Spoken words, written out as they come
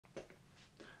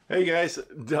Hey guys,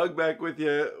 Doug back with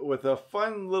you with a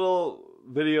fun little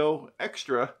video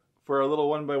extra for our little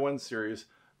 1x1 series.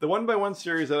 The 1x1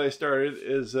 series that I started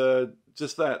is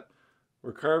just that.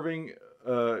 We're carving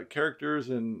characters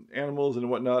and animals and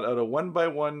whatnot out of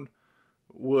 1x1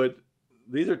 wood.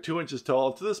 These are 2 inches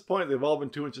tall. To this point, they've all been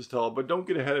 2 inches tall, but don't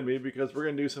get ahead of me because we're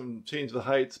going to do some change the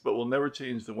heights, but we'll never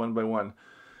change the 1x1.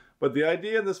 But the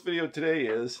idea in this video today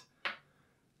is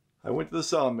I went to the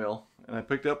sawmill and I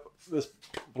picked up this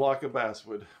block of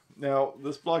basswood. Now,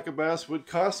 this block of basswood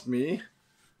cost me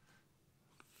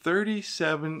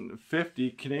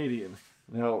 $37.50 Canadian.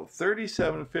 Now,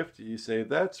 $37.50, you say,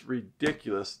 that's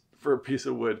ridiculous for a piece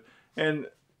of wood. And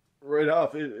right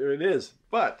off, it is.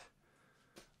 But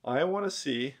I want to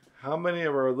see how many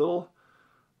of our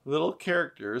little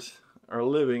characters are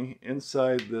living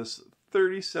inside this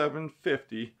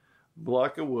 $37.50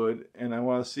 block of wood, and I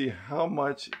want to see how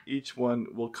much each one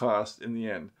will cost in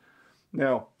the end.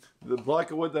 Now, the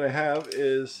block of wood that I have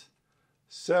is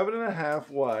 7.5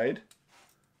 wide,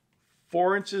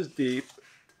 4 inches deep,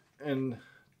 and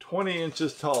 20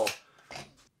 inches tall.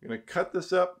 I'm going to cut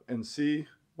this up and see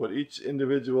what each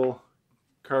individual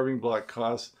carving block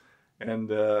costs, and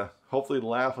hopefully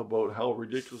laugh about how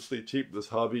ridiculously cheap this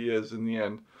hobby is in the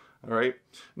end. All right.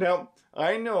 Now,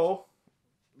 I know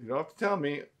you don't have to tell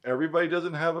me, everybody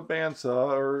doesn't have a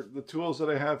bandsaw or the tools that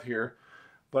I have here,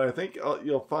 but I think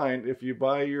you'll find if you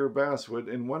buy your basswood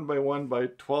in 1x1 by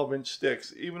 12-inch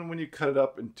sticks, even when you cut it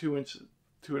up in 2 inch,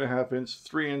 2.5 inch,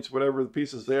 3 inch, whatever the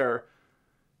pieces they are,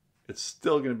 it's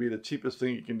still going to be the cheapest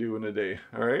thing you can do in a day.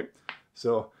 All right,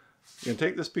 so you're going to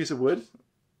take this piece of wood,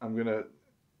 I'm going to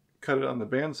cut it on the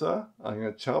bandsaw, I'm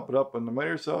going to chop it up on the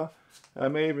miter saw, I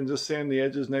may even just sand the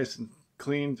edges nice and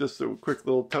clean, just a quick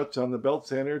little touch on the belt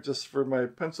sander just for my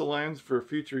pencil lines for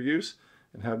future use,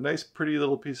 and have nice pretty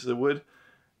little pieces of wood,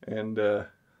 and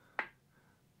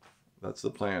that's the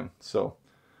plan. So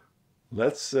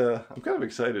let's I'm kind of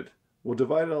excited. We'll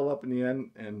divide it all up in the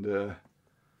end and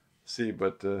see,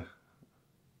 but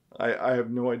I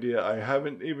have no idea. I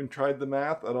haven't even tried the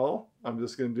math at all. I'm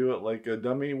just going to do it like a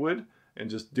dummy would and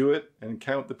just do it and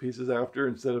count the pieces after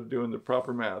instead of doing the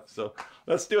proper math. So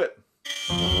let's do it.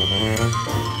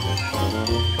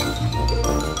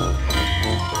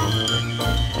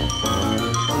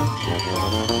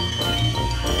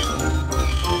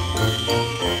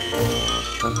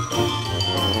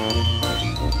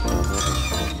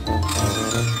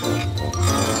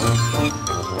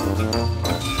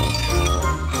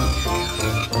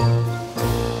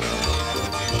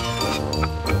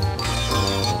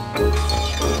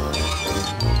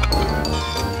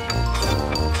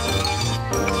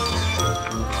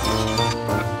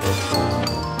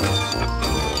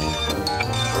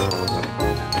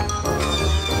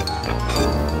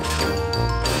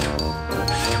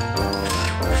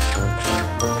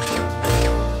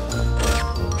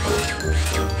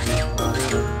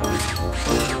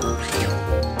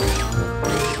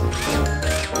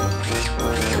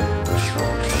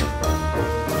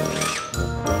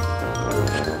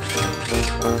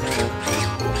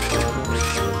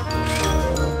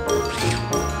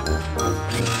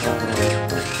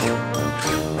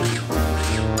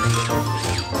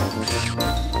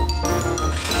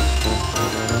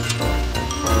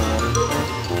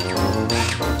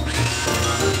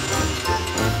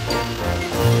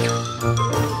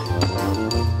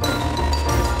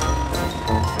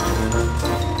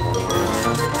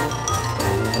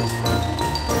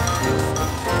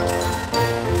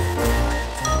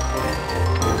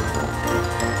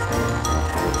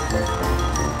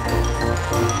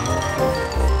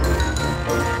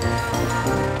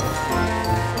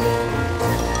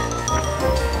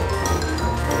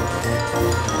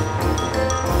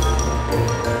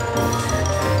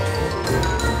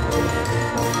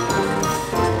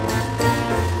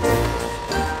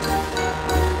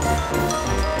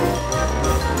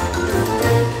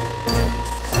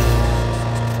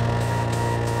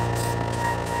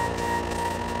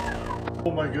 Oh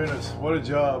my goodness, what a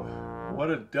job. What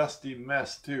a dusty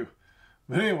mess too.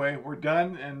 But anyway, we're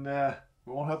done, and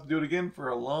we won't have to do it again for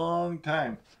a long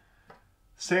time.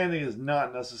 Sanding is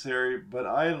not necessary, but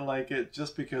I like it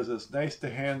just because it's nice to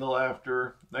handle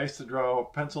after, nice to draw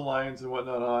pencil lines and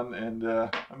whatnot on, and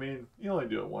I mean, you only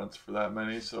do it once for that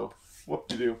many, so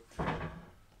whoop-de-doo.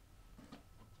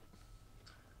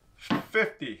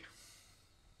 50.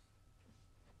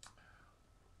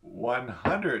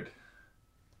 100.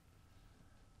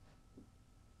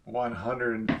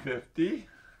 150.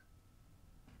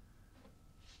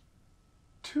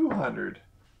 200.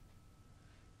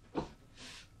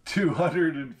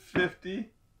 250.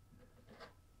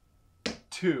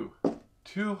 2.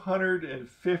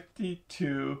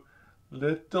 252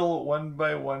 little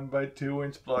 1x1 2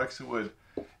 inch blocks of wood.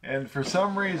 And for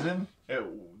some reason,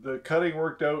 the cutting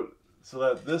worked out so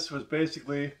that this was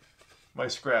basically my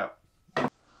scrap.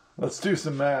 Let's do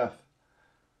some math.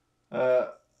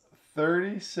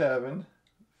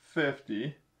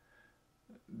 3750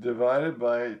 divided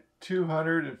by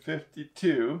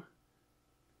 252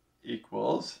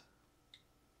 equals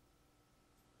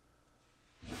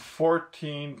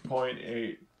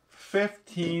 14.8.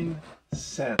 15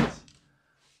 cents.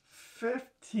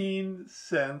 15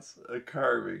 cents a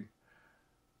carving.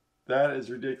 That is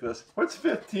ridiculous. What's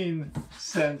 15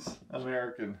 cents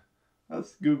American?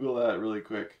 Let's Google that really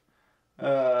quick.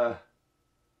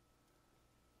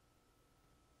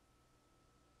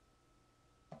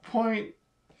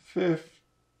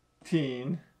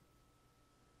 0.15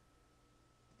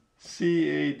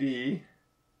 CAD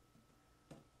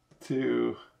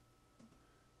to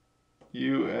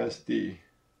USD.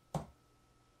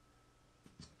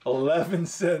 11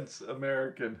 cents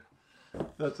American.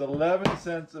 That's 11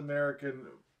 cents American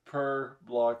per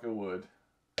block of wood.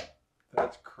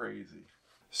 That's crazy.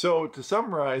 So to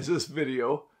summarize this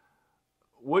video,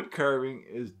 wood carving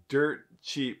is dirt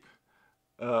cheap.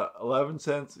 11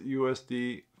 cents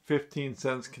USD, 15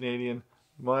 cents Canadian.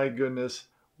 My goodness.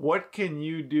 What can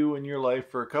you do in your life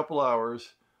for a couple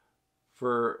hours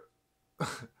for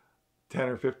 10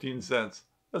 or 15 cents?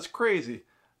 That's crazy.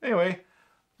 Anyway,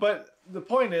 but the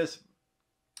point is,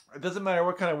 it doesn't matter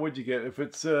what kind of wood you get. If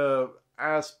it's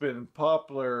aspen,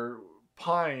 poplar,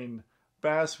 pine,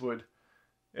 basswood.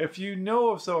 If you know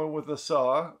of someone with a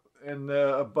saw and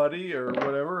a buddy or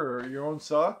whatever, or your own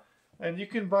saw, and you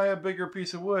can buy a bigger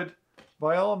piece of wood,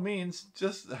 by all means,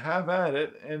 just have at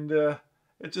it, and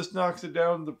it just knocks it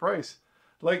down the price.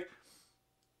 Like,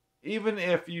 even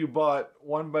if you bought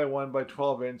 1x1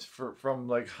 12 inch from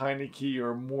like Heineke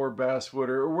or Moore Basswood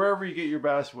or wherever you get your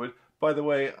basswood. By the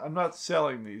way, I'm not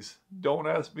selling these. Don't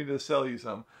ask me to sell you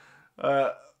some.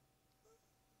 The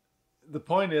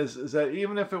point is that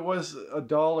even if it was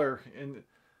 $1, and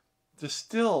there's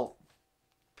still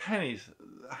pennies,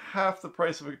 half the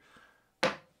price of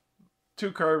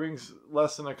two carvings,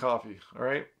 less than a coffee. All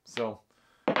right, so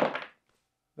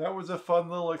that was a fun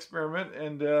little experiment,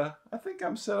 and I think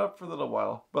I'm set up for a little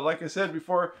while. But like I said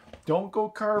before, don't go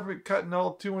cutting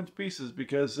all 2-inch pieces,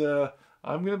 because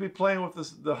I'm going to be playing with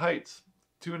the heights,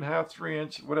 2.5, 3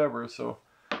 inch, whatever. So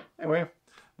anyway,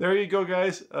 there you go,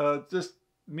 guys. Just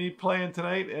me playing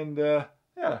tonight, and yeah,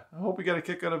 I hope you got a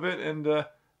kick out of it, and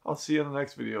I'll see you in the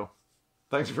next video.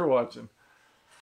 Thanks for watching.